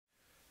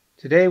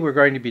Today we're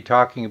going to be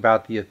talking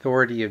about the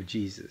authority of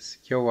Jesus.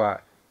 今日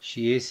は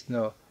主イエス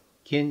の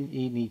権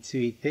威につ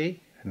いて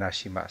話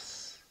しま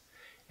す。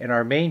And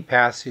our main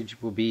passage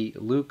will be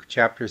Luke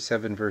chapter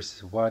 7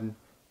 verses 1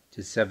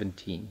 to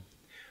 17.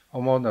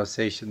 主の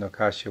聖書の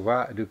箇所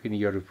はルクに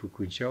よる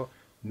福音書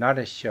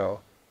7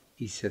章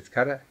1節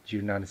から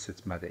17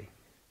節まで。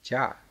じ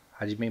ゃあ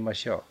始めま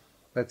しょ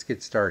う。Let's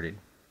get started.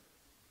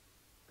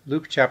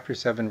 Luke chapter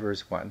 7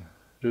 verse 1.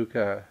 ル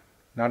カ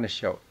7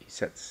章1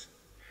節.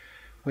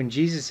 When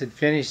Jesus had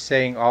finished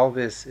saying all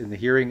this in the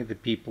hearing of the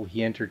people,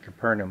 he entered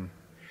Capernaum.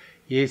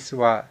 イエス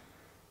は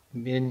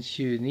民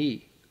衆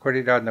にこ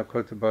れらの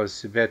言葉を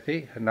すべ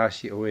て話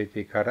し終え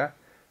てから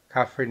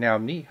カファナウ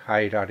ムに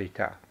入られ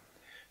た。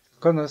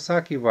この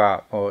先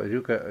はもう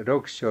ルカ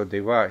6章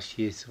では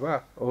イエス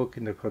は多く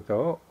のこと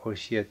を教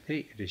えて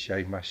いらっしゃ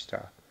いまし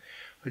た。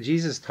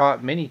Jesus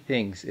taught many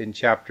things in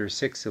chapter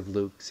 6 of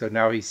Luke, so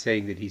now he's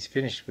saying that he's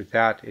finished with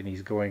that and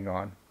he's going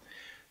on.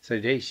 そ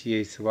れでイ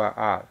エス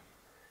は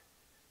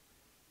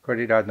こ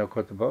れらの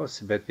言葉を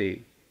すべて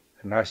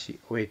話し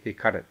終えて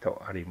から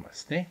とありま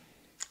すね。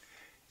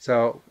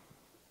So,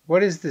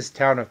 what is this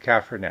town of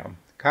Capernaum?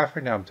 カ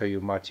ファナウムとい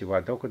う町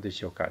はどこで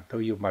しょうか？ど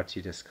ういう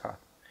町ですか？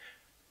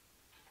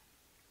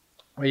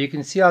 Well, you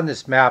can see on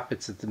this map,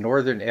 it's at the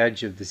northern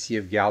edge of the Sea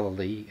of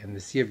Galilee, and the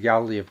Sea of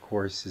Galilee, of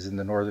course, is in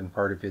the northern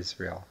part of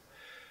Israel.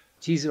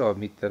 地図を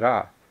見た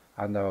ら、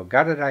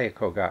ガリラヤ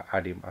湖があ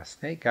ります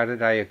ね。ガリ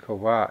ラヤ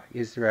湖は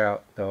イス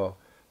ラエルの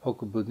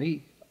北部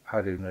に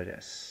あるの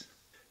です。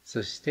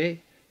そし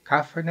て、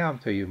カファナウム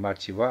という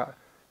町は、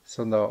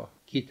その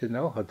北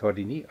のほと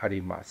りにあ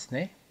ります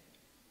ね。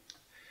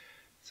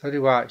それ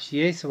は、イ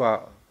エス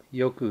は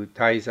よく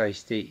滞在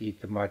してい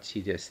た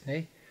町です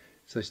ね。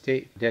そし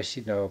て、弟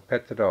子のペ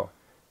テロ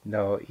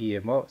の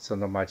家もそ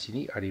の町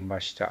にありま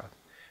した。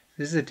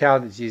This is a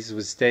town that Jesus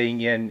was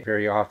staying in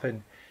very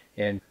often,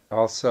 and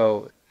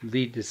also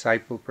lead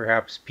disciple,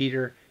 perhaps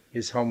Peter,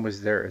 his home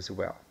was there as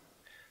well.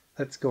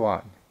 Let's go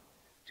on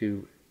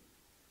to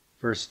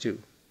verse 2.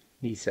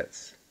 2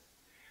節.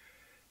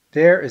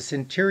 There a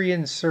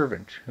centurion's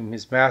servant, whom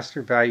his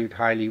master valued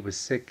highly, was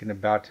sick and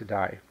about to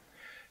die.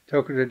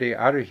 ところで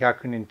ある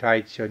100人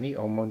隊長に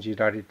重んじ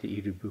られて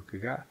いる部下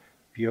が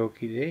病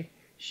気で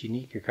死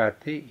にかかっ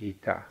てい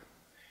た。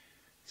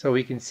So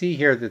we can see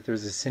here that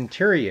there's a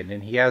centurion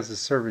and he has a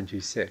servant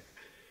who's sick.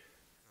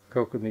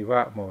 ここに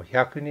はもう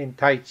100人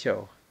隊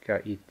長が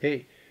い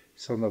て、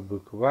その部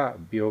下は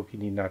病気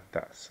になっ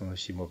た。その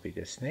しもべ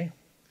ですね。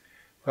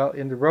Well,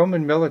 in the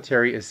Roman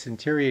military, a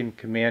centurion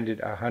commanded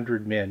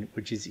 100 men,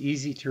 which is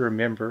easy to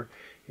remember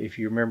if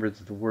you remember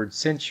that the word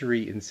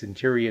century and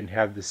centurion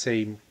have the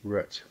same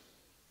root.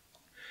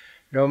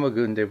 ローマ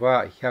軍で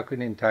は100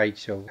人隊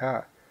長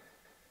が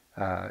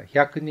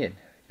100人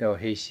の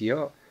兵士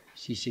を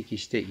指揮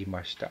してい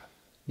ました。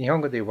日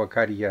本語でわ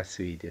かりや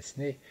すいです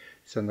ね。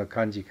その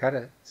漢字か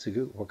らす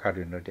ぐわか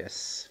るので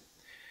す。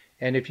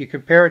And if you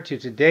compare it to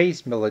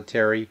today's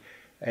military,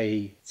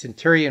 a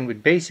centurion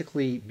would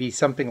basically be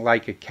something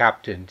like a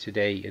captain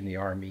today in the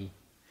army.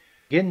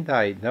 現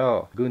代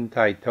の軍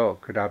隊と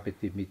比べ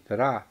てみた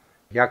ら、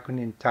100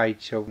人隊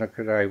長の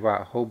くらい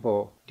はほ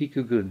ぼ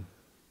陸軍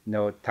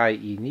の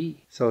隊員に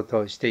相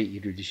当してい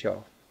るでし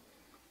ょ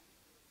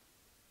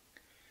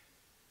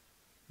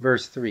う。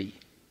Verse 3,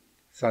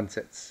 3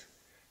節.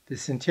 The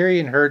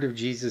centurion heard of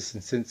Jesus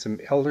and sent some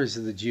elders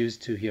of the Jews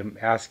to him,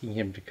 asking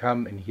him to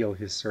come and heal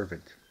his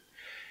servant.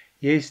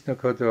 イエスの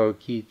ことを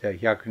聞いた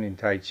100人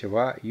隊長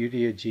はユダ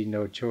ヤ人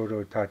の長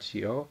老た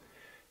ちを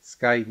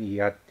使いに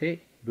やって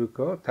部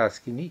下を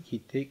助けに来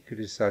て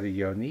くださる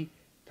ように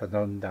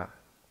頼んだ。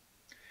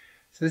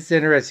So this is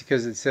interesting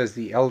because it says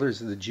the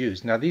elders of the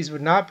Jews. Now these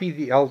would not be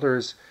the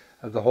elders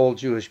of the whole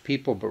Jewish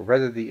people, but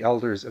rather the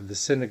elders of the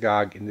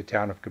synagogue in the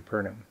town of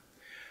Capernaum.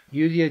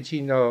 ユダヤ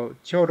人の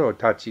長老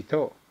たち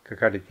と書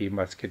かれてい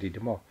ますけれど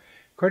も、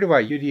これ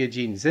はユダヤ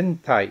人全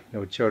体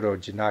の長老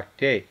じゃなく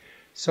て、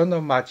そ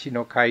の町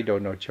の街道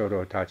の長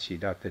老たち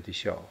だったで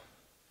しょ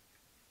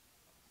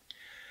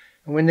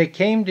う。When they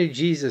came to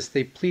Jesus,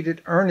 they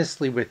pleaded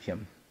earnestly with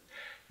him.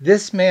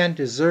 This man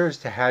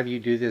deserves to have you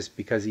do this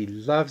because he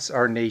loves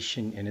our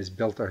nation and has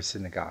built our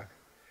synagogue.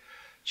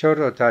 長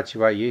老たち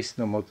はイエス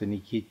のもとに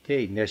来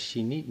て熱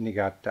心に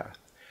願った。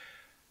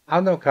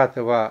あの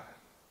方は、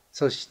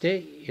そして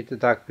いた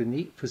だく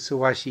にふさ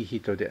わしい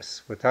人で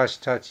す。私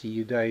たち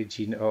ユダヤ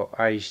人を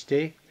愛し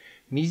て、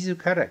自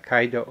ら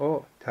街道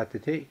を建て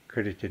て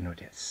くれたの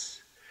で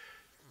す。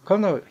こ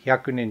の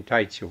100人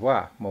隊長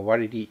はもう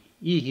割に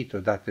いい人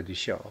だったで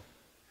しょ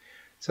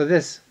う。So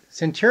this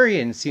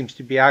centurion seems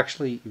to be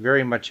actually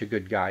very much a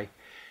good guy.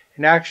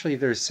 And actually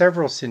there's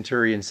several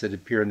centurions that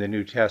appear in the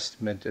New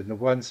Testament, and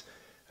the ones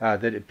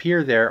that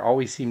appear there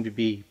always seem to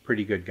be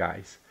pretty good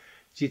guys.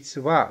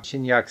 実は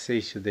新約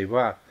聖書で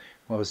は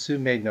もう数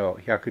名の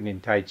100人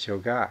隊長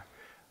が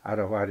現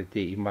れて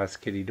います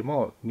けれど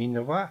も、みん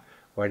なは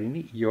割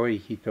に良い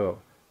人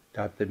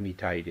だったみ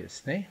たいで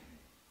すね。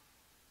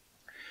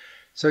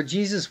So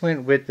Jesus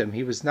went with them.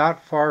 He was not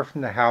far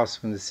from the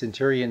house when the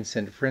centurion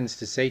sent friends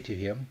to say to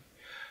him,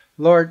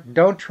 Lord,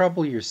 don't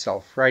trouble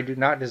yourself, for I do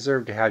not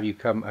deserve to have you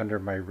come under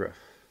my roof.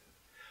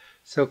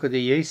 そこで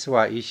イエス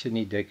は一緒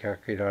に出か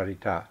けられ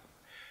た。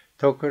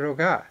ところ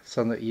が、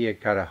その家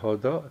からほ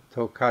ど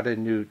遠から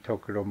ぬと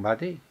ころま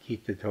で来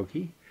たと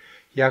き、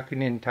百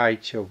人隊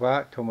長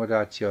は友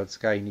達を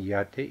使いに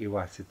やって言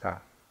わせ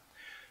た。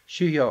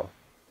主よ、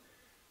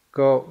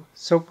ご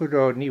速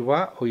度に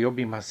は及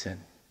びません。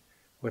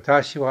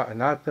私はあ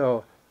なた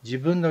を自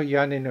分の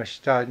屋根の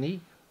下に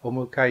お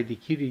迎えで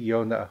きる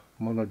ような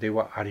もので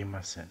はあり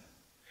ません。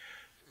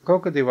こ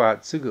こでは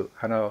すぐ、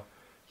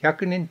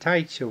百人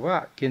隊長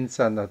は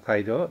謙遜な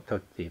態度をとっ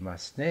ていま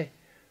すね。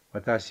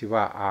私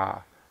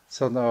は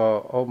そ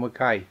のお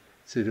迎え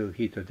する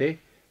人で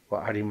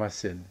はありま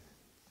せん。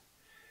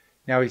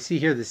Now we see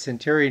here the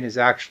centurion is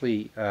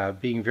actually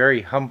being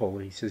very humble.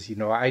 He says,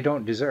 I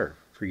don't deserve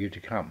for you to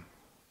come.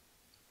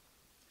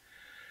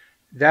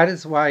 That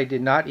is why I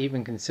did not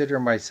even consider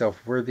myself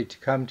worthy to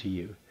come to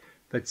you,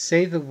 but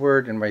say the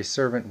word and my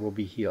servant will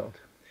be healed.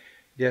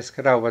 です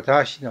から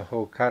私の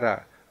方か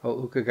らお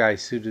伺い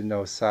する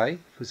のさえ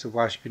ふさ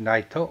わしくな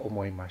いと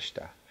思いまし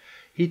た。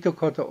一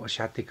言おっし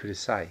ゃってくだ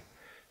さい。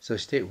そ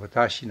して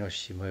私の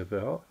しもべ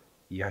を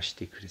癒し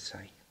てくだ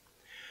さい。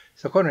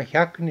そこの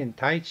百人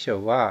隊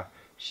長は、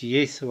イ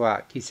エス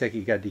は奇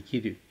跡ができ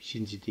る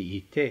信じて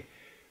いて、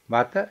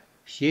また、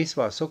イエス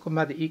はそこ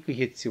まで行く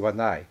必要は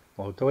ない。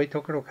もう遠い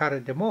ところから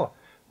でも、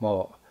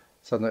もう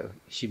その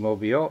しも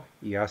べを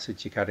癒す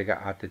力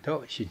があった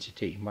と信じ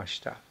ていま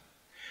した。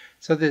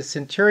So the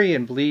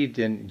centurion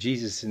believed in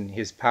Jesus and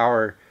his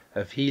power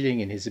of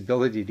healing and his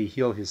ability to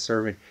heal his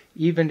servant,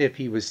 even if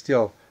he was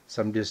still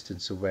some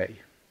distance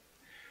away.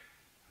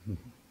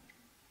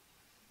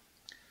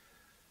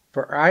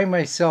 For I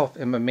myself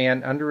am a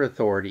man under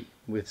authority,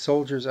 with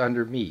soldiers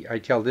under me. I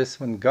tell this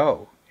one,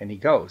 go, and he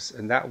goes,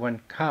 and that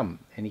one, come,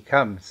 and he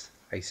comes.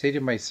 I say to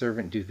my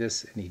servant, do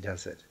this, and he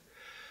does it.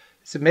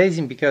 It's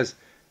amazing because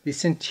the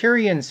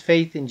centurion's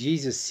faith in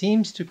Jesus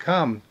seems to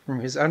come from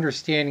his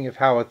understanding of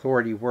how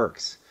authority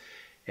works,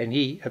 and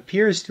he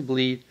appears to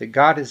believe that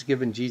God has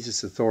given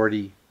Jesus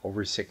authority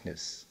over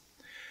sickness.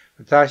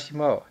 私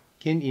も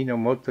権威の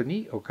もと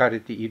に置かれ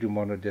ている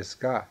ものです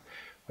が、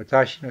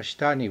私の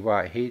下に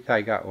は兵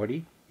隊がお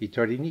り、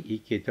一人に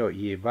行けと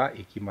言えば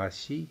行きます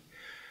し、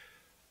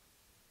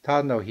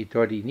他の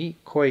一人に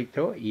来い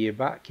と言え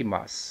ば来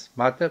ます。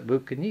また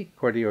僕に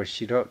これを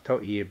しろと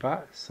言え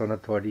ばその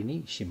通り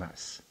にしま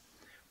す。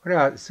これ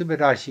は素晴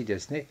らしいで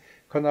すね。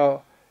こ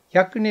の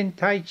百人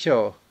隊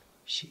長、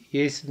イ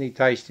エスに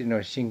対して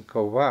の信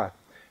仰は、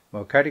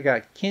もう彼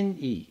が権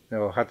威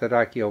の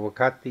働きを分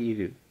かってい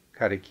る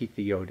から来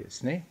たようで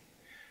すね。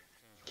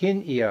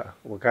権威を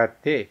分かっ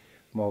て、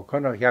もうこ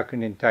の百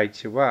人隊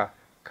長は、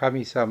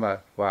神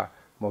様は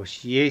もう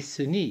イエ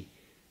スに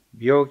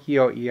病気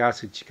を癒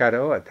す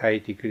力を与え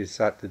てくだ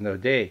さったの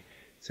で、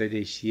それ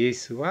でイエ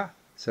スは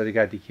それ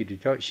ができる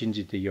と信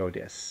じたよう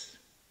です。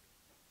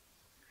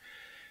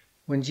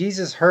When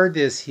Jesus heard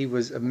this, he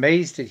was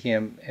amazed at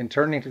him, and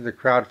turning to the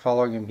crowd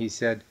following him, he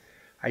said,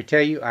 I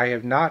tell you, I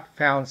have not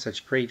found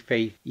such great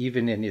faith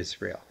even in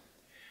Israel.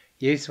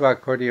 イエスは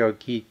これを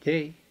聞い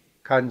て、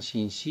感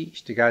心し、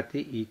従っ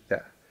て言っ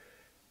た。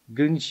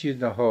群衆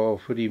の方を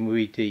振り向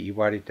いて言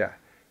われた。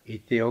言っ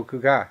てお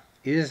くが、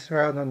イス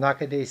ラエルの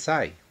中で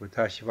さえ、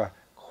私は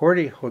こ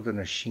れほど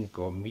の信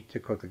仰を見た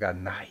ことが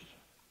ない。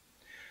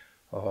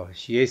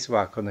イエス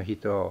はこの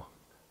人を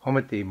褒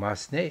めていま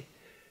すね。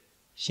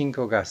信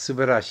仰が素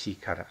晴らしい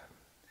から。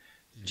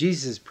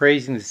Jesus is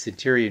praising the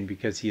centurion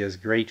because he has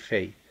great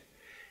faith.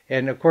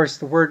 And of course,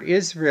 the word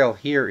Israel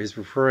here is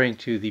referring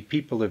to the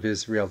people of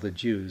Israel, the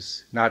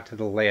Jews, not to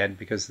the land,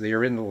 because they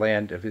are in the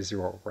land of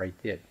Israel right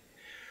then.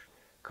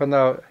 こ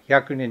の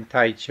百人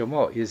隊長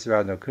もイスラ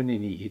エルの国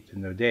にいた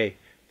ので、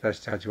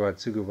私たちは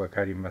すぐわ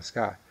かります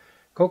が、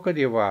ここ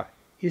では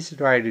イス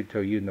ラエル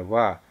というの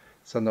は、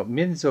その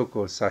民族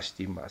を指し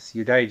ています。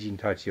ユダヤ人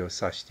たちを指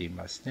してい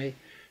ますね。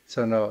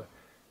その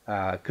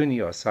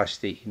国を指し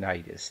ていな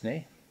いです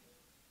ね。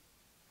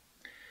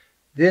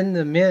Then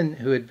the men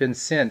who had been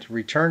sent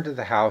returned to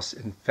the house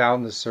and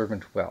found the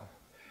servant well.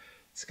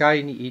 使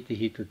いにいた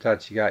人た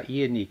ちが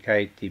家に帰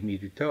ってみ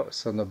ると、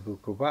その部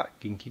下は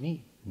元気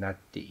になっ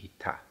てい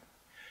た。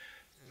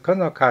こ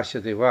の箇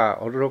所では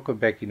驚く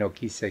べきの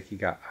奇跡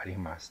があり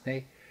ます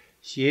ね。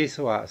イエ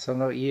スはそ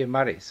の家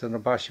まで、その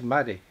場所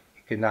まで行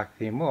けなく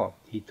ても、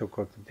一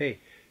言で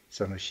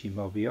そのし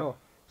もべを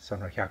そ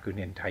の百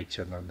人隊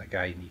長の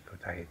願いに応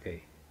え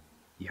て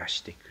癒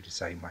してくだ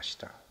さいまし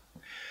た。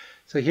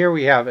So here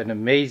we have an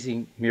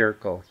amazing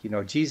miracle.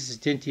 Jesus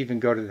didn't even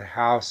go to the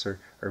house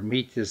or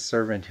meet this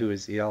servant who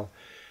is ill,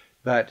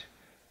 but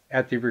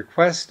at the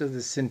request of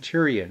the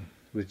centurion,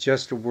 with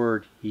just a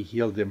word, he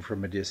healed him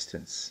from a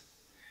distance.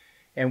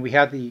 And we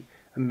have the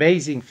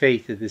amazing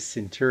faith of this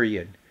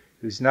centurion,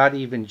 who's not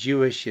even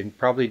Jewish and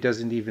probably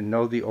doesn't even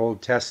know the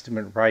Old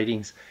Testament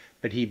writings,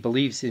 but he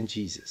believes in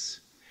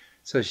Jesus.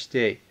 そし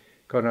て、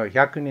この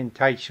百人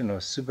隊長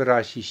の素晴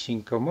らしい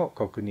信仰も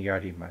ここにあ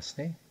ります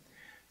ね。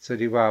そ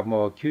れは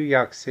もう旧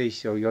約聖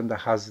書を読んだ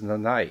はずの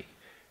ない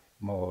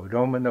もう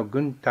ローマの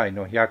軍隊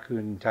の百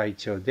人隊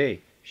長で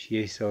イ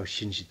エスを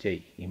信じ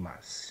てい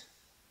ます。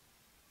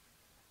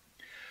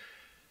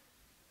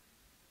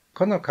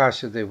この箇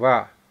所で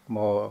は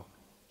もう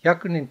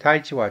百人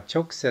隊長は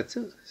直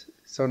接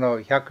そ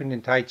の百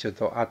人隊長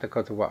と会った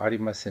ことはあり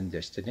ません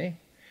でしたね。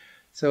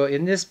So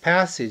in this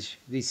passage,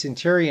 the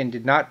centurion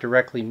did not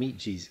directly meet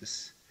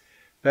Jesus.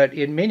 But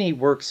in many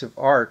works of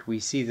art, we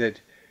see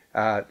that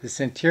the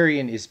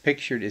centurion is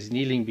pictured as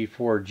kneeling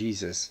before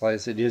Jesus,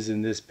 as it is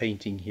in this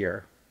painting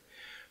here.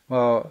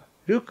 も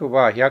うルカ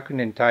は百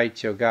人隊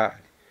長が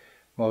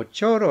もう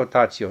長老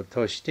たちを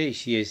通して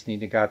イエスに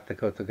願った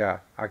こと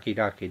が明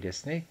らかで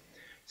すね。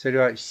それ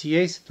はイ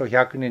エスと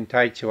百人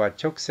隊長は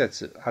直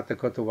接会った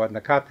ことは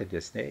なかった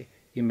ですね。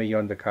今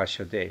読んだ箇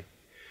所で。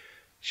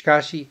し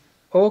かし、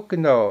多く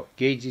の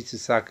芸術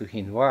作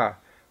品は、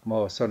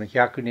もうその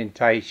百人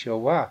隊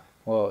長は、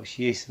もう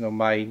イエスの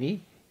前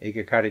に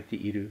描かれて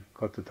いる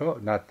ことと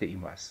なってい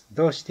ます。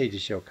どうしてで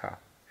しょうか？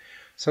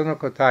その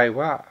答え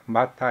は、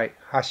マタイ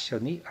8章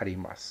にあり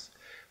ます。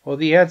Well,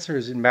 the answer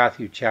is in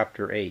Matthew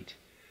chapter 8.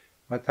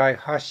 マタイ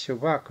8章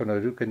はこの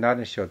ルカ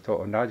7章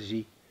と同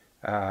じ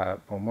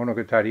物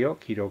語を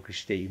記録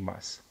していま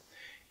す。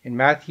In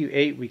Matthew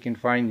 8, we can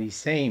find the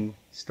same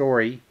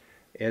story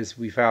as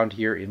we found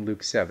here in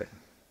Luke 7.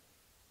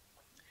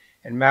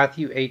 And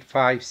Matthew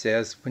 8:5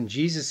 says, When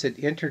Jesus had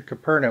entered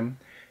Capernaum,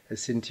 a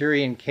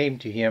centurion came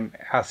to him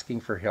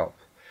asking for help.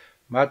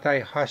 マタ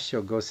イ8章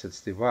5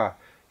節では、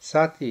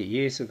さてイ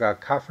エスが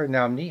カファ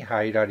ナウムに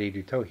入られ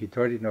ると一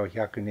人の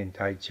百人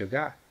隊長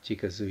が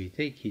近づい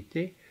てき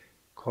て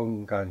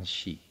懇願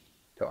し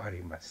とあ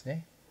ります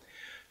ね。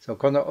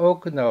この多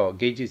くの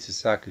芸術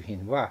作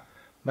品は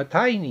マ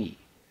タイに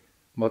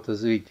基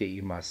づいて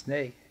います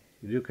ね。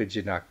ルカじ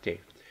ゃなくて。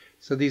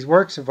So these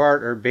works of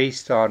art are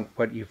based on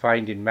what you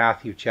find in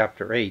Matthew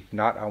chapter 8,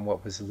 not on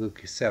what was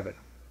Luke 7.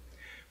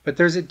 But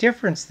there's a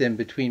difference then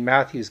between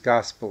Matthew's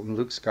gospel and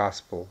Luke's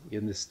gospel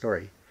in this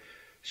story.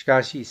 し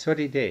かし、そ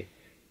れで、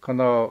こ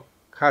の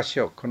箇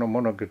所、この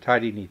物語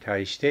に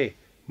対して、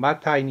マ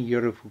タイに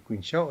よる福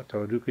音書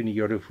とルカに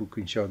よる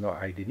福音書の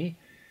間に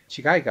違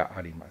いが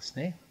あります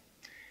ね。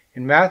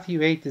In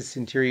Matthew 8, the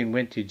centurion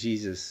went to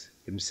Jesus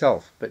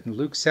himself, but in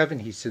Luke 7,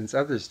 he sends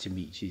others to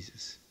meet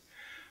Jesus.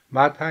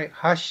 マタイ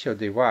8章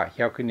では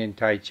百人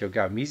隊長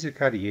が自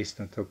らイエス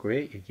のところ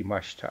へ行きま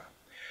した。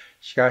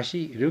しか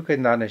し、ルカ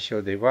7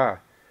章では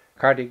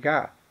彼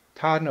が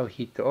他の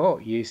人を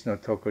イエスの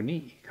ところ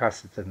に行か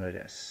せたの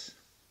です。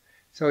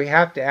So we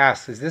have to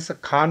ask, is this a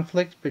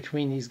conflict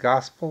between these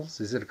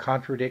gospels? Is it a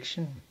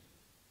contradiction?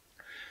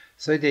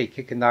 それで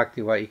聞かなく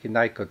てはいけ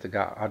ないこと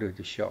がある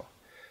でしょう。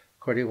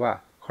これ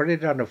はこれ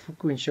らの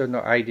福音書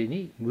の間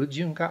に矛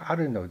盾があ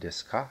るので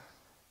すか？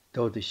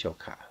どうでしょう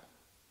か？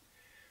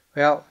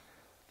 Well,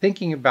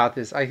 thinking about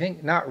this, I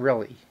think not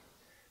really.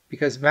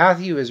 Because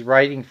Matthew is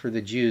writing for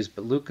the Jews,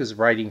 but Luke is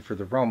writing for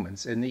the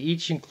Romans, and they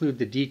each include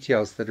the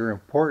details that are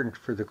important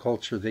for the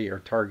culture they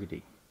are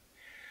targeting.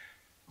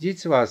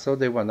 実はそう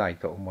ではない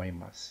と思い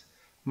ます。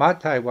マ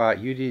タイは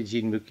ユダヤ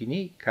人向き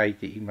に書い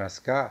ています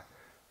が、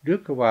ル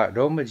カは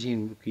ローマ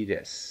人向き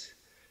です。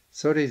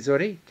それぞ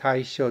れ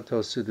対象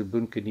とする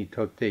文化に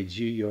とって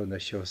重要な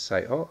詳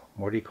細を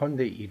盛り込ん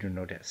でいる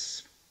ので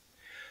す。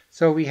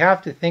So we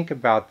have to think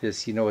about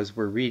this, as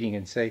we're reading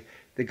and say,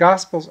 the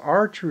Gospels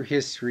are true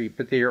history,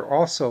 but they are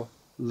also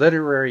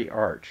literary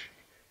art,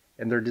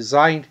 and they're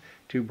designed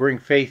to bring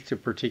faith to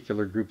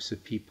particular groups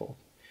of people.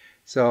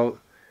 So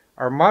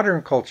our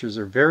modern cultures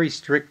are very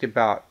strict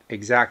about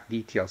exact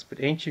details, but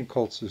ancient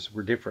cultures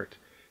were different.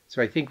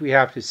 So I think we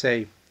have to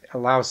say,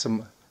 allow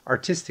some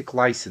artistic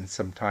license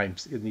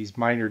sometimes in these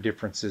minor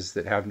differences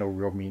that have no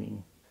real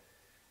meaning.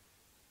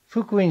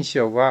 福音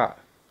書は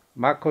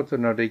誠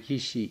の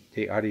歴史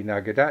であり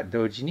ながら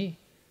同時に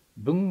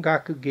文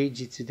学芸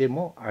術で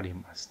もあり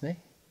ますね。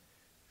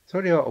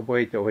それを覚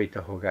えておい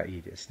た方がい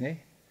いです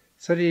ね。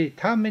それ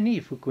ために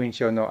福音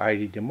書の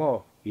間で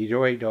もい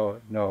ろいろ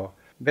の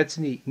別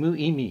に無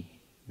意味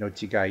の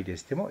違いで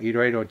すでもい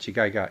ろいろ違い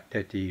が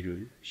出てい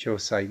る詳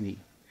細に。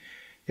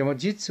でも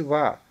実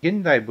は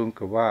現代文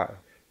化は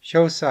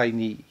詳細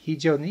に非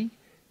常に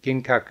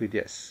厳格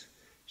です。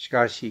し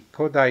かし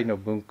古代の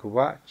文化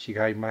は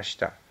違いまし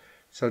た。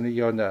その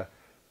ような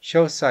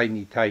詳細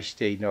に対し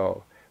て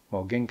の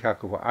もう厳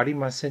格はあり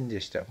ませんで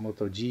した。もっ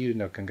と自由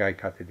な考え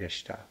方で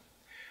した。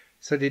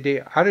それ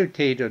である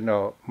程度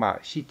の、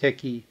私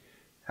的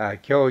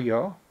教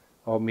養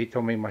を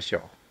認めましょ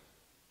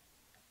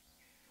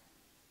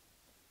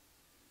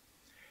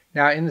う。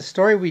Now, in the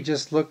story we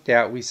just looked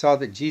at, we saw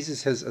that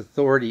Jesus has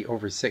authority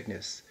over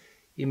sickness.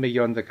 今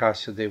読んだ箇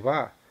所で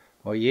は、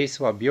もうイエ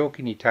スは病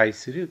気に対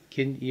する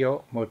権威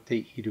を持って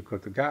いるこ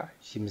とが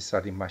示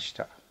されまし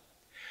た。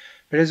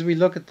But as we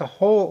look at the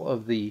whole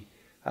of the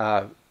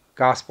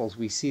Gospels,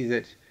 we see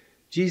that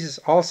Jesus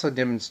also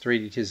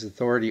demonstrated his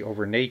authority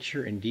over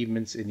nature and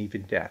demons and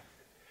even death.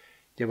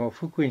 でも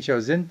福音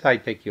書全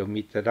体的を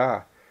見た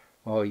ら、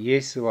もうイエ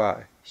ス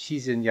は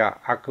自然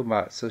や悪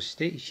魔、そし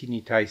て死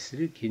に対す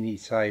る権威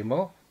さえ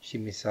も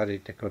示され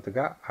たこと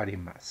があり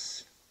ま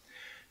す。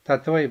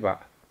例え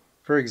ば,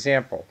 for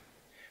example,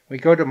 we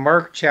go to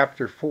Mark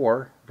chapter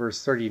 4,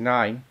 verse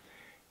 39.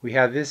 We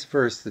have this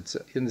verse that's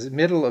in the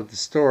middle of the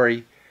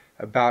story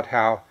about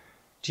how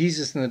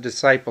Jesus and the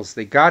disciples,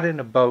 they got in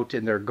a boat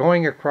and they're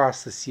going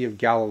across the Sea of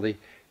Galilee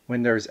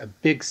when there's a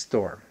big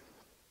storm.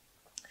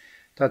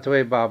 例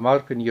えば、マ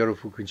ルコによる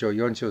福音書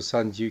4章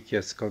39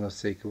節この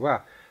聖句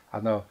は、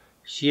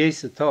シエ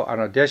スと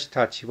弟子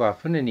たちは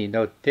船に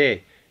乗っ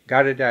て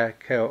ガリラ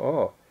湖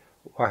を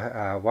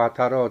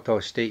渡ろう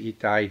としてい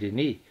た間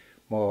に、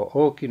もう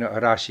大きな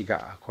嵐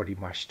が起こり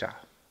まし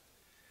た。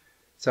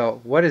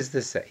So, what does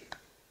this say?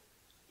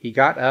 He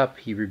got up,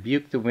 he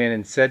rebuked the wind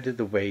and said to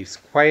the waves,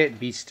 Quiet,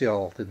 be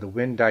still. Then the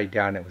wind died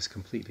down and it was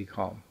completely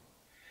calm.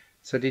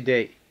 それ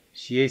で、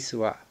シエス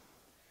は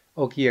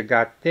起き上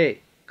がっ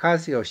て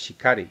風を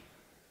叱り、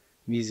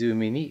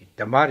湖に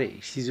黙れ、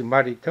静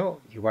まり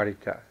と言われ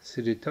た。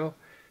すると、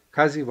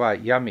風は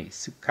止み、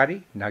すっか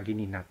り凪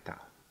になった。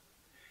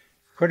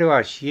これ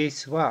はシエ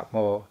スは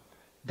もう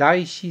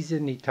大自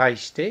然に対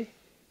して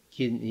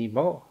権威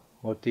も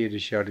持っている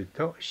しある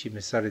と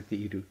示されて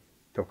いる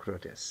ところ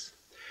です。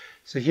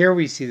So here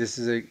we see this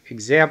is an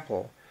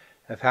example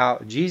of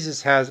how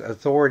Jesus has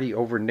authority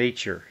over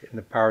nature and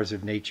the powers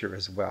of nature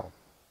as well.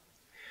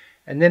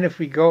 And then if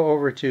we go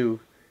over to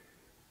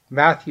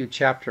Matthew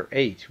chapter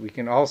 8, we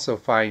can also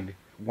find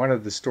one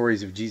of the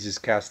stories of Jesus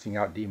casting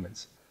out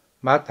demons.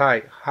 マタ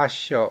イ8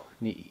章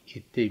に行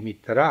ってみ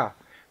たら、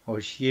もう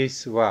イエ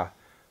スは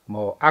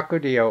もう悪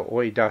霊を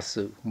追い出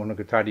す物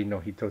語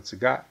の一つ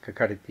が書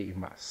かれてい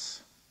ま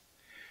す。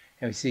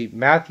And we see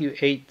Matthew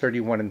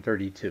 8:31 and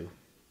 32.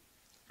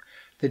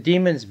 The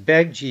demons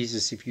begged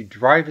Jesus, If you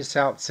drive us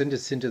out, send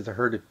us into the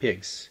herd of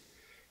pigs.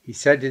 He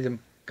said to them,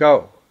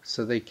 Go.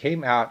 So they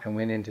came out and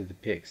went into the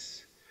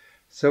pigs.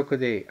 そこ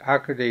で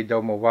悪霊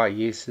どもは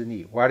イエス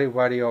に我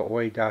々を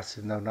追い出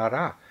すのな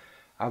ら、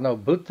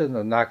豚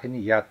の中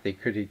にやって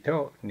くれ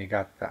と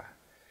願った。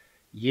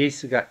イエ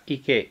スが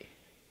行け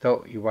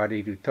と言わ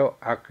れると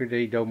悪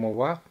霊ども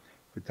は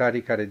二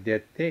人から出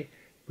て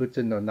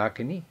豚の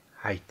中に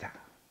入った。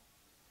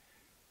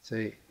そ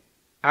れ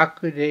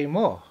悪霊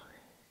も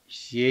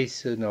イエ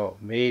スの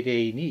命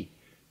令に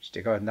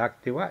従わな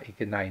くてはい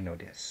けないの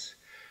です。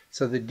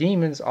So the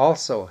demons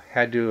also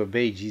had to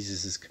obey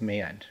Jesus'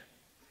 command.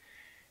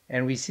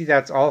 And we see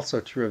that's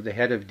also true of the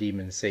head of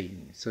demons,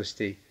 Satan. そし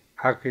て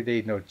悪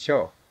霊の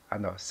長、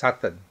サ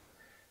タン、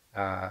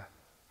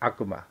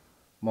悪魔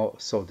も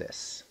そうで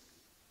す。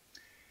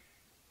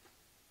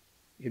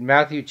In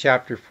Matthew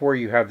chapter 4,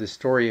 you have the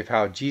story of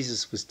how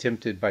Jesus was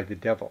tempted by the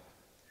devil.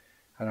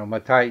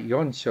 マタイ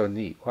4章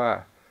に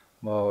は、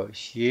もう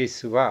イエ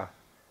スは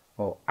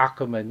もう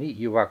悪魔に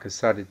誘惑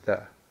され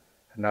た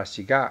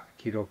話が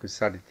記録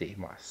されてい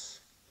ま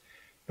す。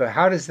But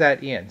how does that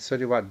end? そ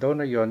れはど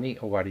のように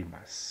終わり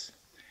ます？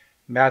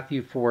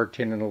 Matthew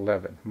 4:10 and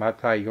 11. マ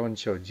タイ4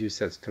章10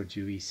節と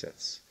11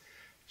節。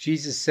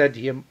Jesus said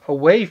to him,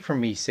 Away from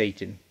me,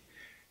 Satan,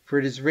 for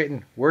it is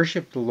written,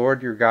 Worship the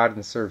Lord your God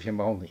and serve him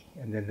only.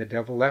 And then the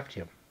devil left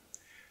him.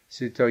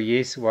 するとイ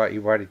エスは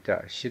言われ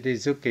た。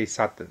退け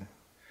サタン。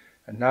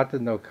あなた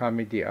の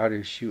神であ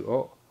る主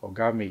を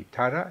拝み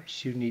たら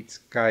主に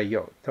仕え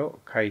よと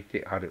書い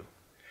てある。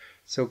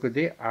そこ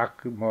で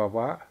悪魔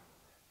は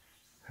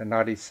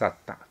離れ去っ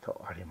た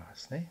とありま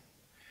すね。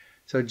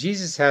So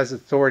Jesus has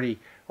authority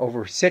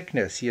over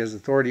sickness. He has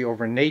authority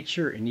over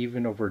nature and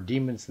even over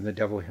demons and the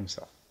devil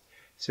himself.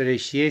 それ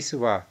イエス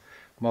は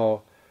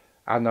も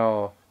う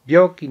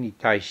病気に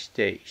対し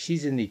て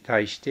自然に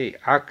対して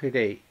悪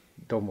霊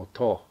ども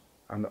と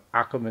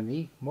悪魔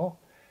にも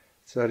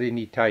それ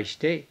に対し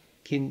て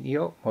権威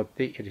を持っ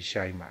ていらっし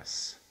ゃいま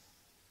す。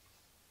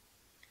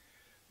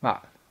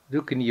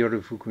ルカによ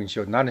る福音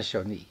書7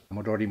章に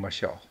戻りま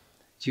しょ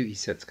う。11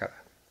節から。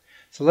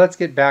So let's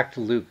get back to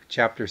Luke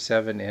chapter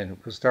 7 and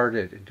we'll start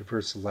at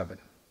verse 11.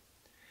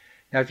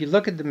 Now if you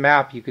look at the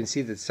map, you can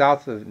see that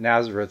south of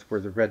Nazareth,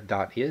 where the red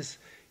dot is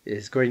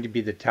going to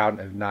be the town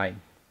of Nain.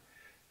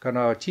 こ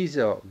の地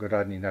図をご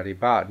覧になれ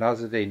ば、ナ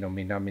ザレの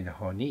南の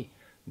方に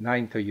ナ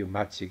インという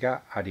町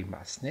があり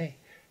ますね。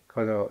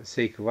この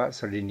聖句は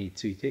それに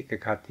ついて書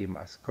かれてい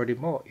ます。これ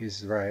もイ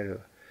スラエ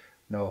ル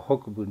の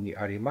北部に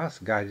ありま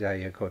す。ガリラ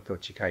ヤ湖と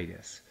近い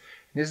です。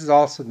This is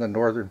also in the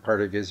northern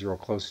part of Israel,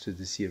 close to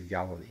the Sea of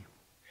Galilee.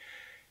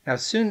 Now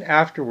soon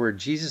afterward,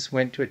 Jesus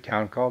went to a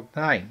town called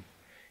Nain,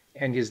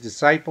 and his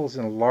disciples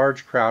and a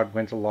large crowd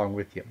went along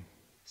with him.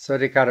 そ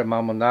れから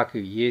間もなく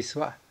イエス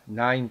は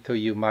ナインと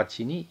いう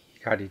町に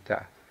行かれ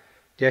た。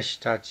弟子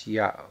たち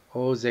や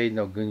大勢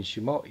の群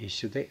衆も一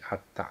緒であっ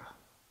た。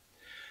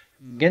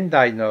現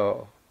代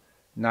の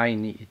9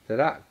に行った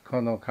ら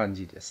この感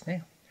じです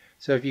ね。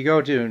So if you go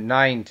to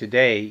 9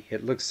 today,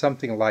 it looks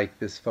something like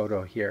this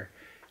photo here.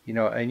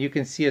 And you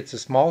can see it's a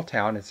small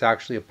town. It's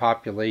actually a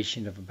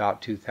population of about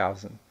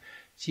 2,000.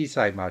 小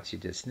さい町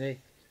ですね。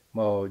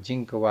もう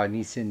人口は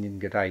2000人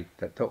ぐらい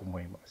だと思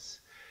いま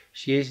す。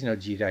イエスの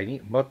時代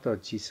にもっと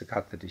小さ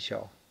かったでし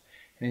ょ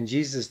う。And in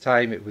Jesus'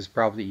 time, it was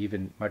probably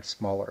even much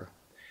smaller.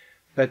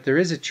 But there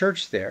is a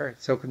church there.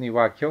 そこに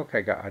は教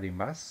会があり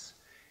ます。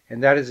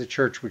And that is a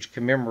church which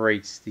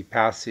commemorates the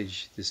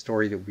passage, the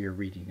story that we are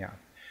reading now.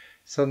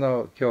 そ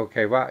の教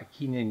会は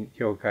記念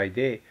教会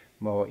で、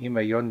もう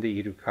今読んで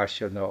いる箇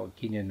所の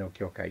記念の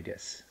教会で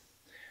す。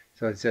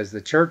So it says, the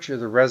church of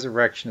the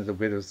resurrection of the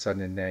widowed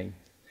son in name.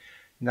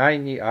 内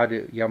にあ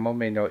るやも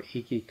めの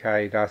生き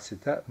返らせ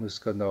た息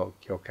子の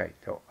教会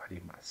とあ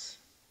ります。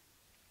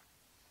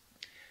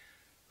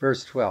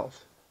Verse 12,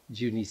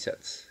 12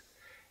節.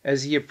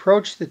 As he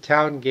approached the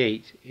town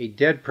gate, a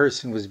dead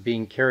person was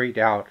being carried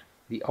out,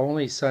 the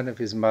only son of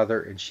his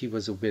mother, and she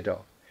was a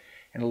widow,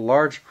 and a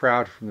large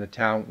crowd from the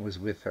town was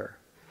with her.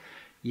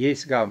 イエ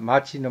スが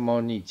町の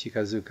門に近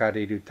づか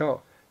れる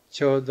と、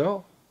ちょう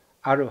ど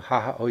ある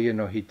母親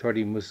の一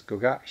人息子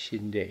が死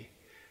んで、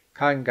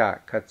棺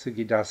が担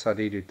ぎ出さ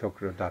れると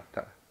ころだっ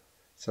た。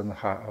その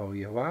母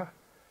親は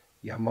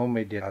やも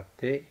めであっ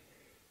て、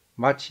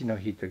町の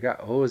人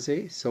が大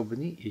勢そば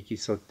に行き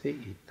添って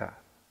いた。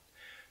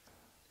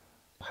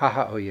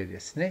母親で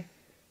すね。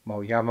も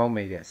うやも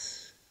めで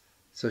す。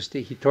そし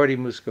て一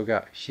人息子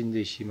が死ん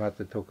でしまっ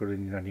たところ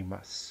になり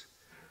ます。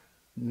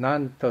な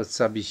んと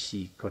寂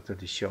しいこと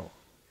でしょう。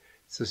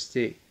そし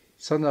て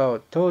そ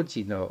の当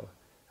時の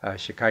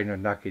社会の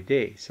中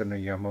でその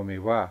やもめ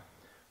は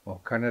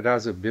もう必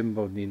ず貧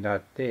乏にな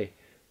って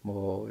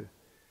もう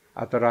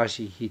新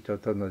しい人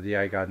との出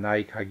会いがな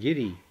い限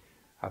り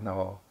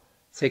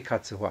生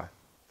活は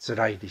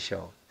辛いでし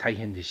ょう。大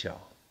変でしょう。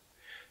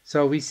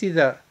So we see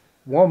the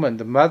woman,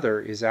 the mother,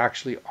 is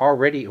actually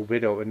already a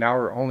widow and now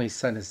her only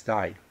son has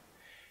died.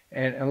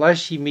 And unless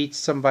she meets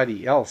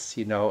somebody else,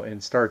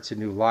 and starts a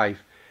new life,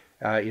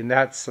 in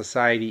that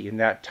society, in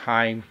that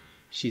time,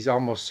 she's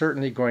almost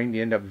certainly going to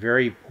end up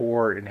very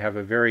poor and have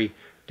a very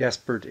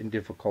desperate and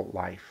difficult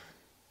life.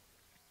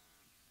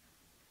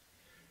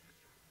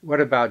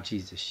 What about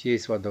Jesus? イエ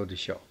スはどうで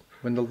しょ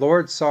う? When the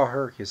Lord saw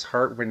her, his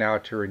heart went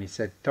out to her and he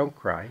said, "Don't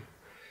cry."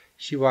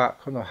 主は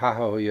この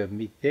母親を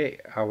見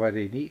て哀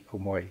れに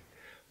思い、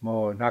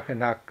もう泣か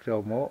なくて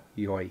も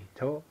よい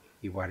と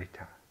言われ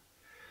た。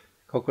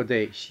ここ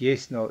でイエ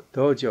スの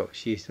同情、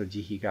イエスの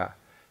慈悲が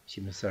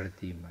示され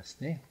ています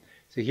ね。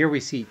So here we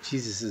see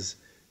Jesus'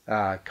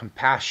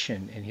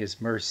 compassion and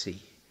his mercy.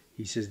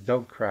 He says,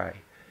 "Don't cry."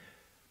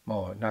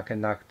 もう泣か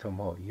なくて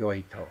もよ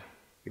いと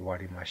言わ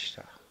れまし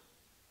た。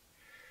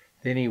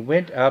Then he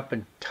went up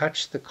and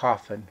touched the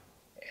coffin,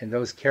 and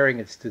those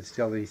carrying it stood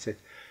still, and he said,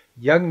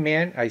 "Young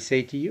man, I say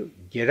to you,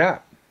 get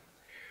up."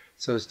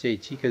 そして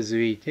近づ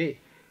いて、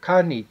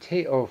棺に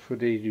手を触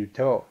れる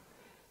と、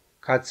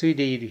担い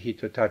でいる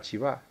人たち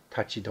は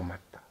立ち止まっ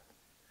た。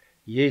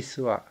イエ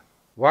スは、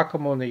若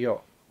者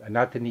よ、あ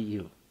なたに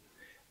言う。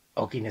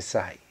起きな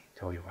さい、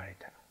と言われ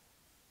た。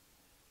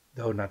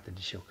どうなった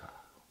でしょうか?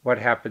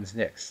 What happens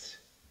next?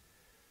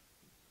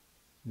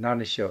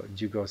 7章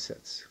15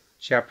節.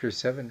 Chapter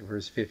 7,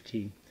 verse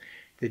 15.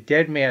 The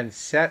dead man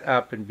sat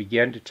up and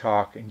began to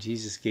talk, and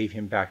Jesus gave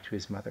him back to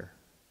his mother.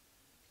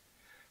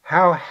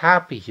 How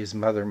happy his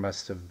mother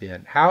must have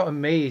been. How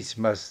amazed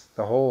must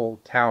the whole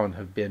town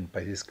have been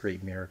by this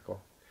great miracle.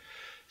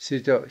 す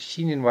ると、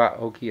死人は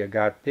起き上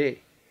がっ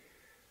て、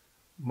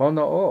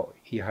物を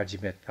言い始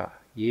めた。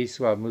イエ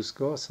スは息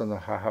子をその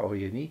母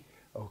親に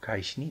お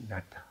返しにな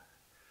った。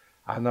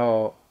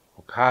お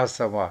母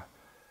さんは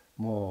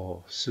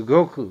もうす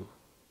ごく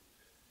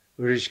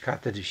嬉しかっ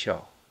たでしょ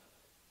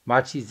う。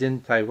町全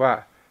体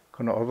は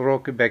この驚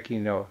くべき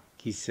の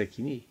奇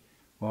跡に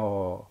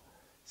もう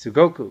す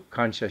ごく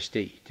感謝して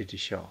いたで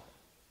しょう。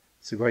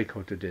すごい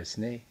ことです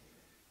ね。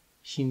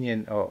死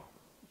人を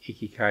生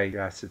き返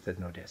らせた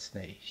のです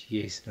ね。イ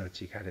エスの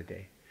力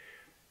で。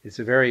It's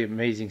a very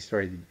amazing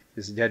story.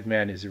 This dead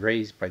man is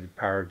raised by the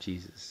power of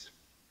Jesus.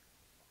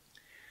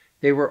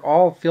 They were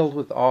all filled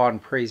with awe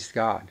and praised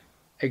God.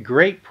 A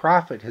great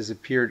prophet has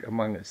appeared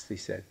among us, they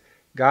said.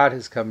 God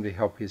has come to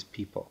help his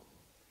people.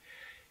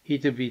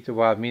 人々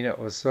は皆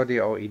恐れ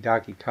を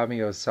抱き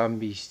神を賛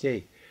美し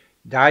て、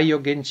大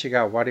預言者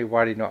が我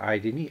々の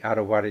間に現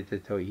れた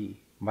と言い、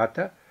ま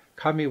た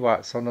神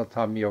はその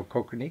民を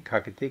国に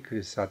かけてく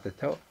ださった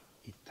と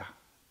言った。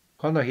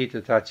この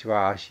人たち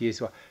はイエ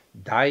スは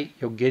大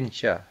預言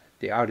者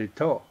である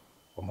と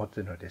思っ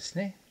たのです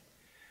ね。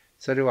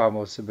それは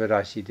もう素晴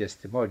らしいで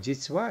す。でも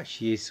実は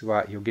イエス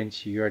は預言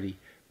者より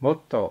もっ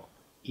と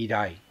偉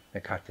大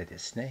な方で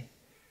すね。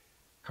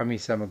神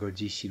様ご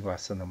自身は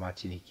その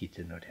町に来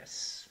たので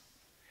す。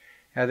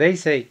Now they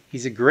say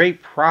he's a great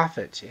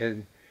prophet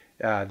and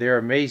they're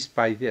amazed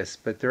by this,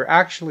 but they're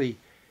actually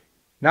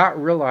not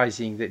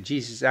realizing that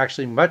Jesus is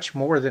actually much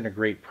more than a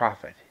great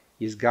prophet.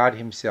 He is God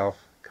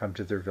himself come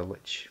to their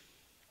village.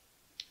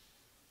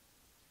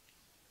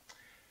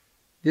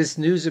 This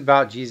news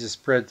about Jesus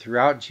spread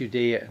throughout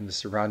Judea and the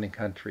surrounding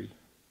country.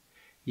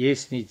 イエ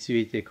スにつ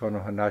いてこの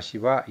話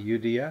はユ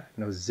ダヤ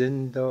の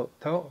全土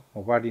と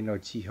周りの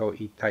地方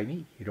一帯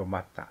に広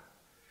まった。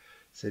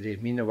それで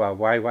みんなは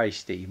ワイワイ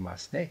していま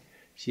すね。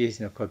イエ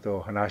スのこと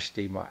を話し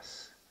ていま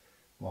す。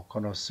もう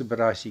この素晴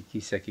らしい奇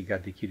跡が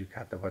できる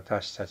方、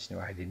私たち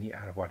の間に現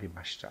れ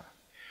ました。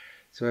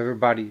So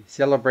everybody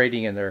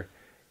celebrating and they're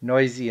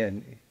noisy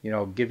and,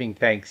 giving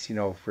thanks,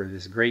 for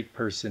this great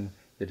person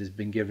that has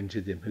been given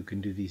to them who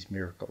can do these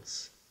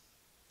miracles.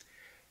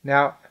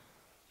 Now,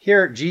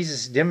 here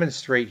Jesus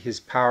demonstrates his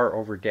power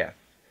over death.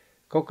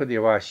 ここで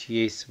はイ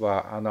エス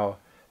は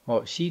も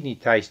う死に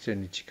対して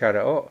の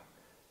力を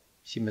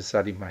示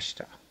されまし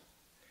た。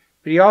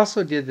But he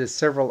also did this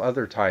several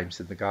other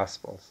times in the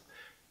Gospels.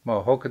 も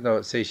う他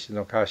の聖書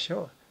の箇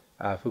所、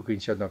福音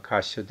書の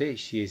箇所で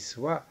イエ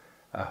スは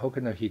他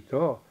の人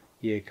を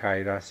家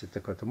帰らせた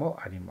ことも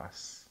ありま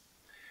す。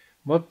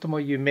最も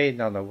有名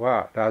なの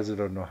はラザ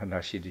ロの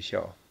話でし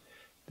ょ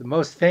う。The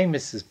most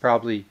famous is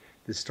probably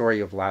the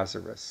story of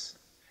Lazarus.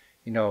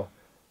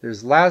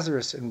 There's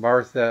Lazarus and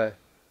Martha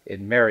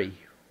and Mary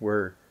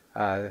were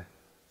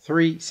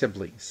three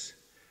siblings.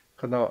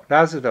 この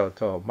ラザロ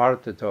とマル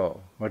タ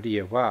とマリ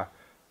アは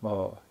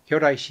もう兄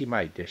弟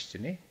姉妹でした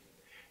ね。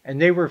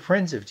And they were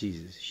friends of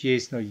Jesus. イエ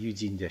スの友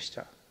人でし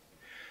た。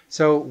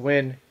So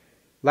when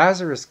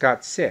Lazarus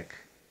got sick,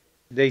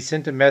 they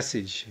sent a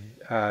message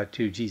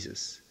to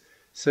Jesus.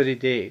 それ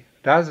で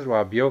ラザロ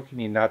は病気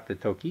になった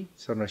時、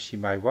その姉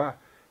妹は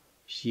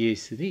イエ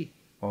スに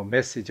メ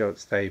ッセージを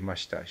伝えま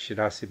した。知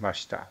らせま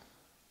した。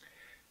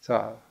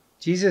So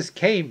Jesus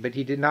came, but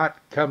he did not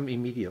come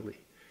immediately.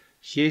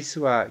 イエス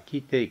は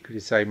来てく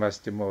ださいまし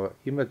ても、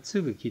今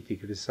すぐ来て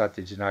くださっ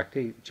てじゃなく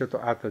て、ちょっ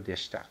と後で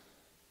した。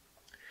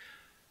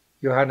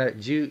ヨハネ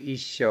11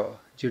章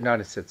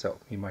17節を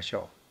見まし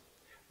ょ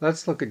う。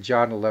Let's look at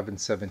John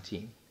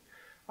 11:17.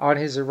 On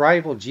his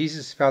arrival,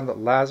 Jesus found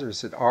that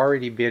Lazarus had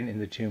already been in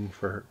the tomb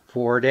for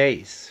 4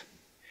 days.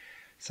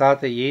 さ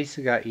て、イエ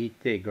スが行っ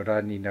てご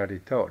覧にな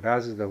ると、ラ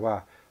ザロ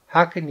は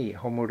墓に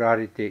葬ら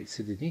れて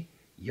すでに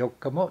4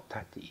日も経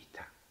ってい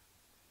た。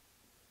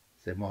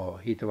でも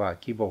人は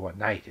希望は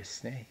ないで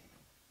すね。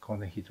こ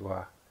の人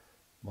は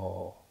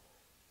も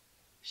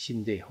う死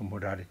んで葬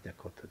られた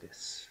ことで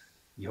す。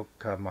4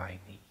日前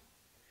に。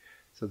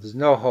So there's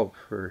no hope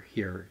for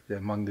here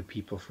among the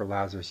people for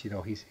Lazarus.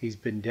 He's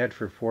been dead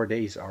for 4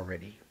 days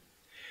already.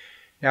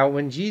 Now,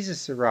 when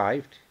Jesus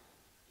arrived,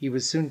 he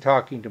was soon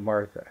talking to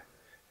Martha.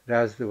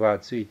 ラザロは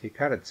ついて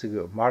からす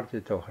ぐマル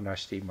タと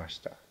話していまし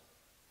た。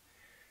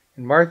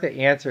And Martha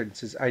answered and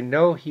says, I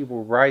know he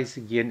will rise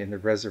again in the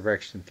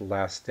resurrection at the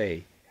last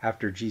day,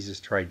 after Jesus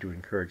tried to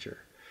encourage her.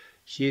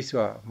 イエス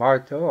はマ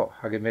ルタを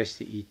励まし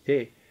てい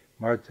て、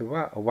マルタ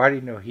は終わ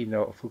りの日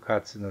の復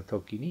活の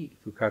時に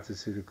復活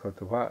するこ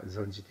とは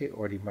存じて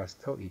おります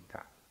と言っ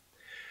た。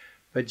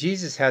But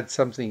Jesus had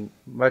something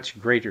much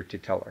greater to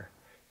tell her.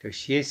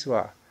 イエス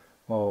は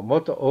も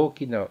っと大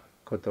きな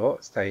ことを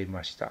伝え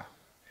ました。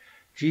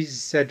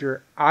Jesus said to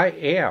her, I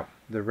am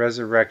the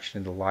resurrection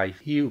and the life.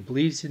 He who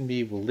believes in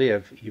me will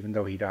live even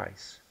though he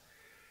dies.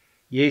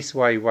 イエス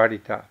は言われ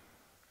た。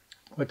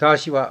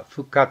私は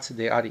復活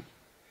であり、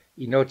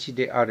命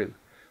である。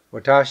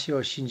私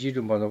を信じ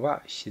る者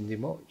は死んで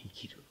も生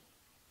きる。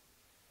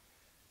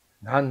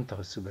なん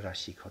と素晴ら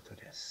しいこと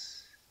で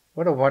す。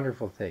What a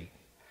wonderful thing.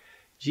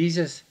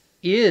 Jesus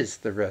is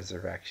the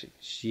resurrection.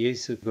 イエ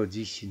スご自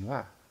身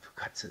は復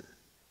活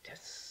で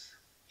す。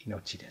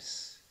命で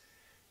す。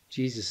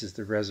Jesus is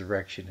the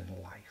resurrection and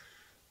the life.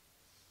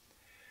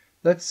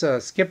 Let's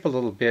skip a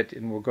little bit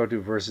and we'll go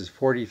to verses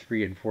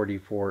 43 and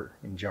 44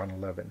 in John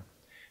 11.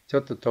 ちょ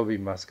っと飛び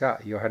ます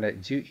が、ヨハネ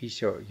11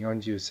章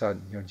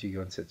43、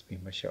44節見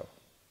ましょ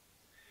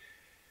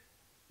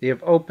う。They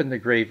have opened the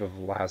grave of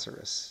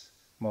Lazarus.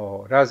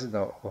 もうラザロ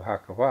のお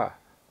墓は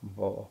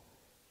も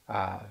う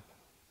開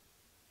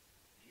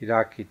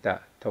け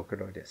たとこ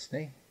ろです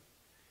ね。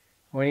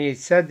When he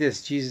said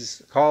this,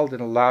 Jesus called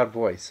in a loud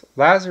voice,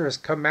 Lazarus,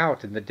 come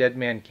out! And the dead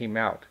man came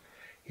out,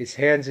 his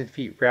hands and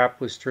feet wrapped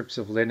with strips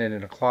of linen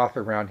and a cloth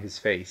around his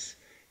face.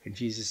 And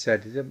Jesus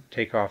said to them,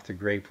 take off the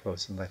grave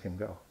clothes and let him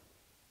go.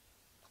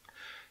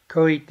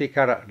 こう言って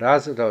からラ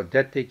ザロ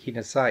出てき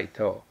なさい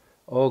と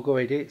大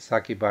声で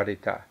叫ばれ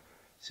た。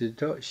する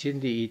と死ん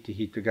でいた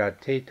人が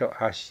手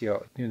と足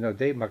を布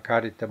で巻か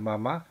れたま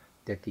ま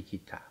出てき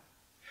た。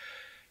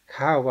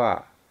彼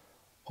は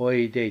老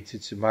いで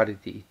包まれ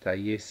ていた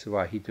イエス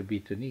は人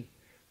々に、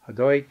ほ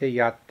どいて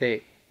やっ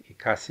て行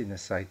かせな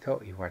さい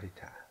と言われ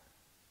た。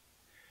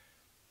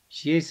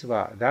イエス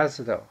はラ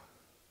ザロ、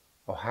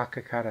お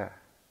墓から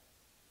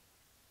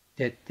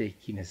出て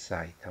きな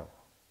さいと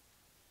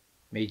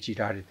命じ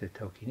られた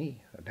時に、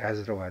ラ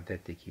ザロは出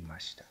てきま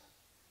した。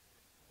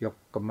4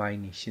日前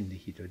に死んだ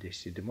人で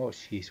したでも、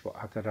イエス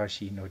は新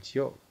しい命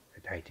を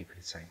与えてく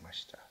ださいま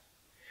した。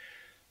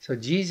So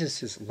Jesus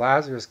says,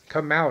 Lazarus,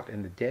 come out,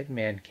 and the dead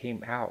man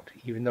came out,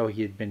 even though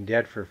he had been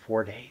dead for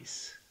 4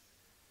 days.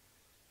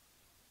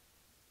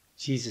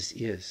 Jesus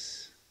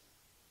is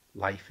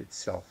life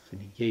itself,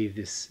 and he gave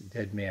this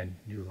dead man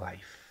new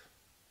life.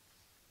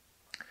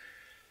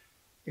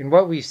 In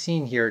what we've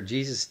seen here,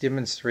 Jesus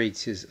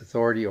demonstrates his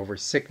authority over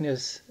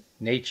sickness,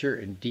 nature,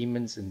 and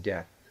demons and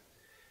death.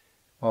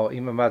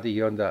 今まで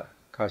読んだ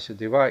箇所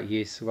では、イ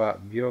エスは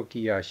病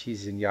気や自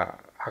然や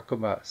悪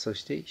魔、そ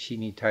して死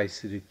に対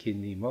する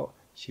権利も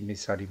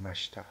示されま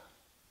した。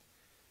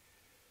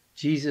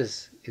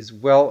Jesus is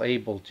well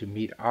able to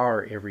meet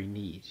our every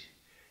need.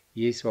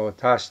 イエスは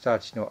私た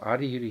ちのあ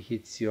り得る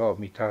必要を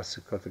満た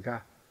すこと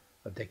が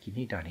でき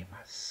になり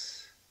ま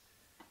す。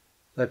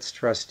Let's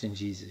trust in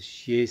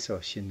Jesus. イエス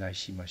を信頼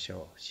しまし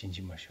ょう。信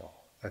じましょ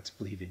う。Let's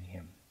believe in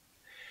Him.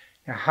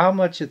 Now, how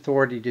much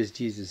authority does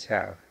Jesus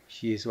have?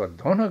 イエスは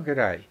どのぐ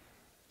らい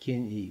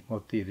権威を持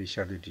っていらっし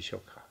ゃるでしょう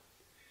か？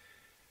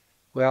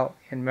 Well,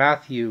 in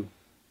Matthew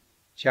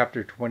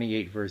chapter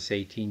 28, verse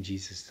 18,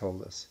 Jesus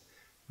told us,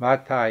 マ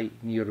タイ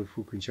による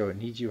福音書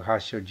28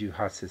章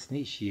18節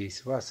にイエ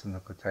スはその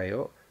答え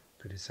を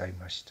ください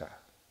ました。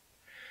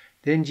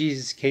Then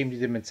Jesus came to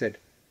them and said,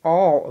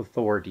 All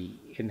authority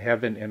in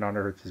heaven and on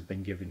earth has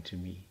been given to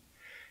me.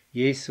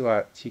 イエス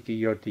は地球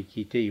によって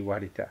聞いて言わ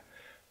れた。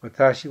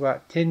私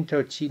は天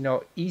と地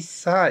の一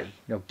切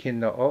の権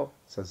能を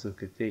授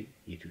けて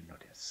いるの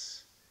で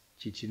す。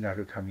父な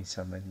る神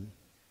様に、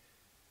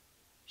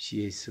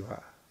イエス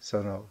は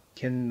その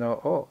権能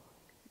を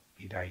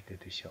抱いて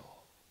でしょう。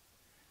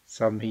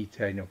三位一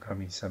体の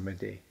神様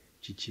で、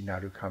父な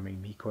る神、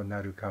御子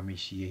なる神、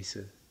イエ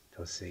ス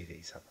と聖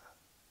霊様。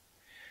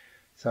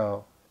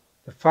So,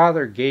 the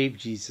Father gave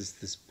Jesus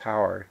this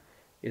power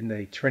in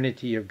the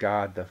Trinity of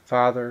God, the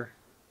Father,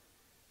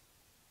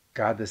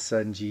 God the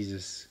Son,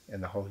 Jesus,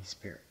 and the Holy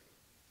Spirit.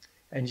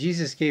 And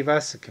Jesus gave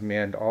us a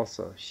command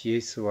also. イ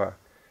エスは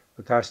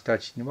私た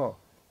ちにも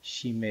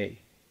使命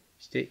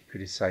してく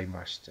ださい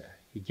ました。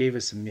He gave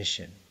us a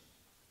mission.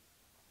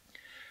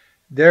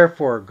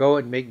 Therefore, go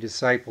and make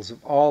disciples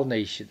of all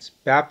nations,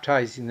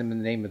 baptizing them in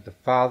the name of the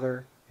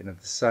Father, and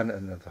of the Son,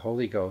 and of the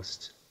Holy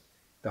Ghost,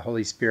 the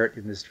Holy Spirit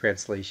in this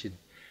translation,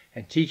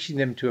 and teaching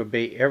them to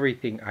obey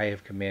everything I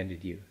have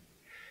commanded you.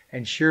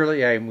 And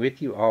surely I am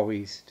with you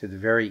always to the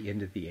very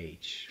end of the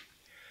age.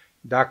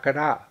 だか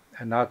ら、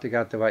あなた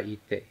方は言っ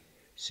て、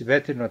す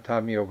べての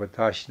民を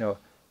私の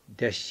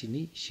弟子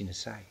にしな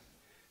さい。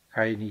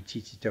彼に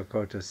父と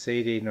子と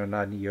聖霊の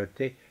名によっ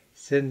て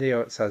洗礼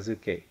を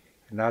授け、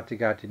あなた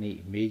方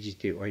に命じ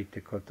ておい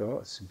たこと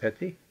をすべ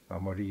て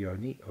守るよう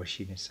に教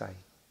えなさい。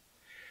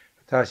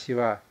私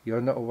は世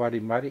の終わり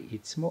までい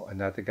つもあ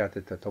なた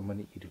方と共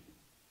にいる。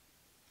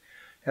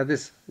Now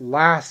this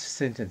last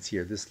sentence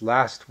here, this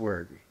last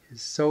word,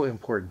 is so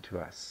important to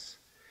us.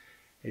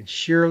 And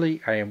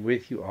surely I am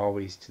with you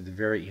always to the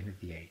very end of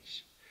the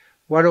age.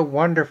 What a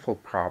wonderful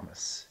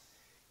promise.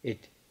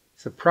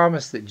 It's a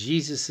promise that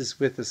Jesus is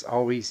with us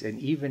always, and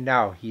even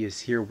now He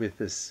is here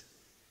with us,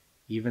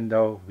 even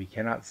though we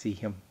cannot see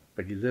Him,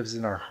 but He lives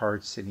in our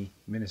hearts and He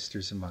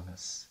ministers among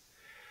us.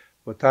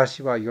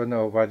 私は世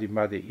の終わり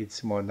までい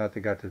つもあなた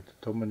方と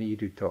共にい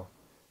ると、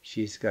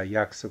イエスが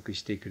約束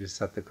してくだ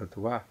さったこ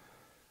とは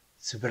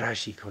素晴ら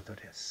しいこと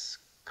で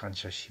す。感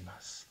謝しま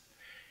す。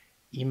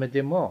今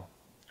でも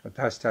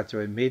私たち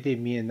は目で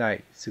見えな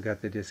い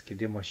姿ですけ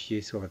れども、イ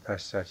エスは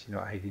私たち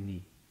の間に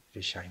いら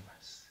っしゃいま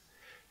す。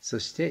そ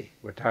して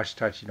私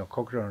たちの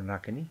心の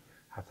中に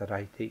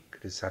働いてく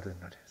ださる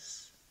ので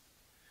す。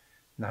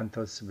なん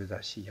と素晴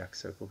らしい約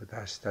束。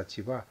私た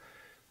ちは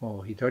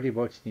もう一人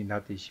ぼっちにな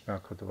ってしま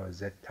うことは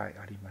絶対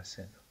ありま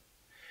せん。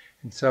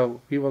And so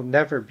we will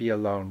never be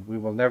alone. We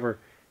will never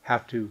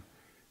have to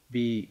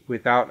be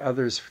without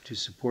others to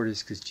support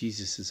us because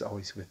Jesus is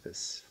always with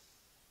us.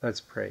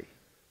 Let's pray.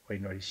 お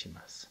祈りし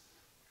ます。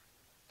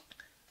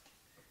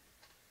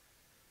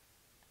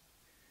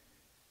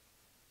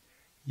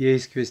イエ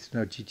ス・キリスト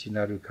の父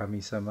なる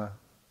神様、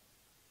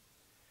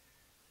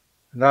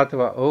あなた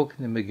は多く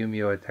の恵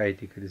みを与え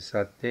てくだ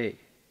さって、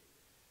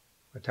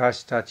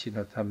私たち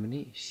のため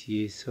に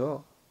イエス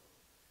を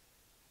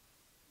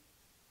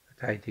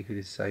与えてく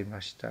ださい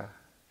ました。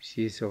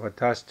イエスは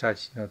私た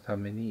ちのた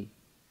めに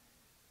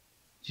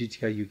十字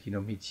架行き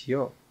の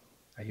道を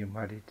歩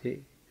まれて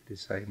くだ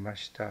さいま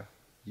した。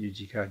十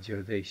字架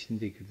上で死ん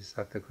でくだ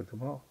さったこと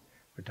も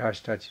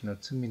私たちの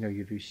罪の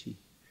許し、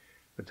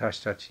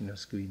私たちの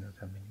救いの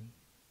ために。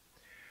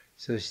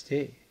そし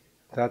て、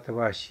あなた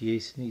はイエ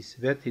スにす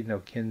べて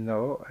の権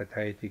能を与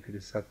えてくだ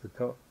さった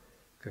と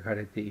書か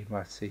れてい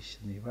ます。聖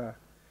書には、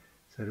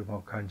それ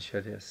も感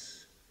謝で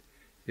す。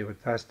で、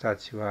私た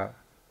ちは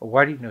終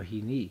わりの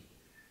日に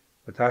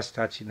私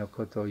たちの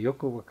ことをよ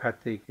く分かっ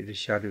ていらっ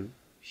しゃる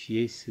イ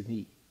エス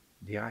に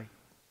出会い、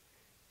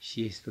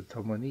イエスと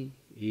共に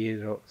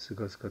家を過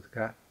ごすこと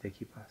がで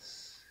きま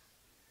す。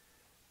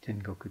天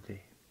国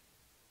で。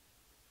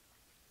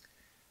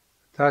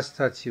私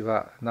たち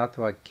はあな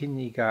たは権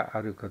威が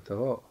あること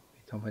を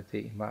認めて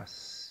いま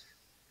す。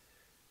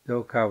ど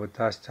うか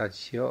私た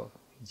ちを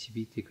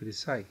導いてくだ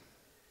さい。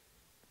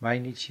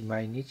毎日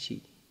毎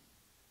日、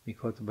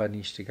御言葉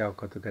に従う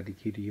ことがで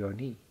きるよう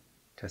に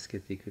助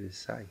けてくだ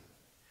さい。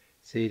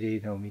聖霊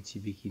の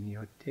導きに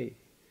よって、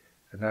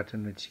あなた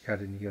の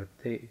力によっ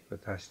て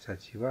私た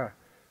ちは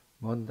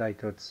問題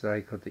と辛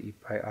いこといっ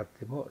ぱいあっ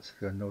てもそ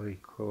れを乗り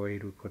越え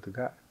ること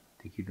が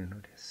できるの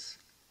です。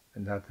あ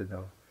なた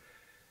の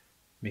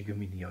恵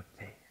みによっ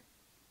て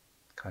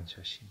感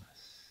謝しま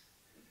す。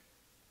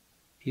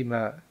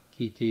今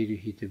聞いている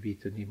人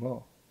々に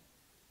も、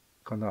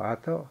この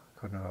後、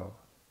この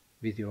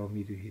ビデオを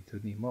見る人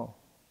にも、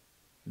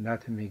あな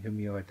たの恵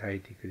みを与え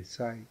てくだ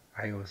さい。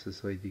愛を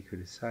注いでく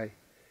ださい。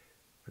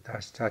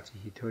私たち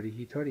一人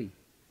一人、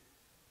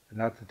あ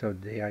なたと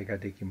出会いが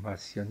できま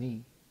すよう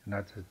に、あ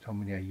なたと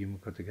共に歩む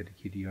ことがで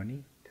きるよう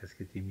に、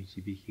助けて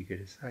導いてく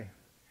ださい。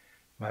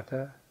ま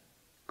た、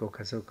ご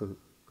家族、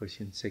ご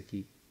親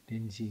戚、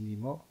隣人に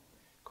も、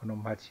この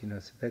町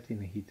のすべて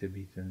の人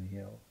々に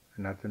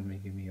あなたの恵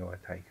みを与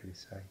えくだ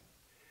さい。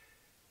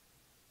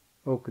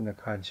多くの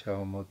感謝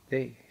を持っ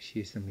て、イ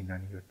エスの皆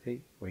によって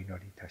お祈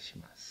りいたし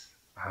ます。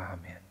ア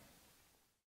ーメン。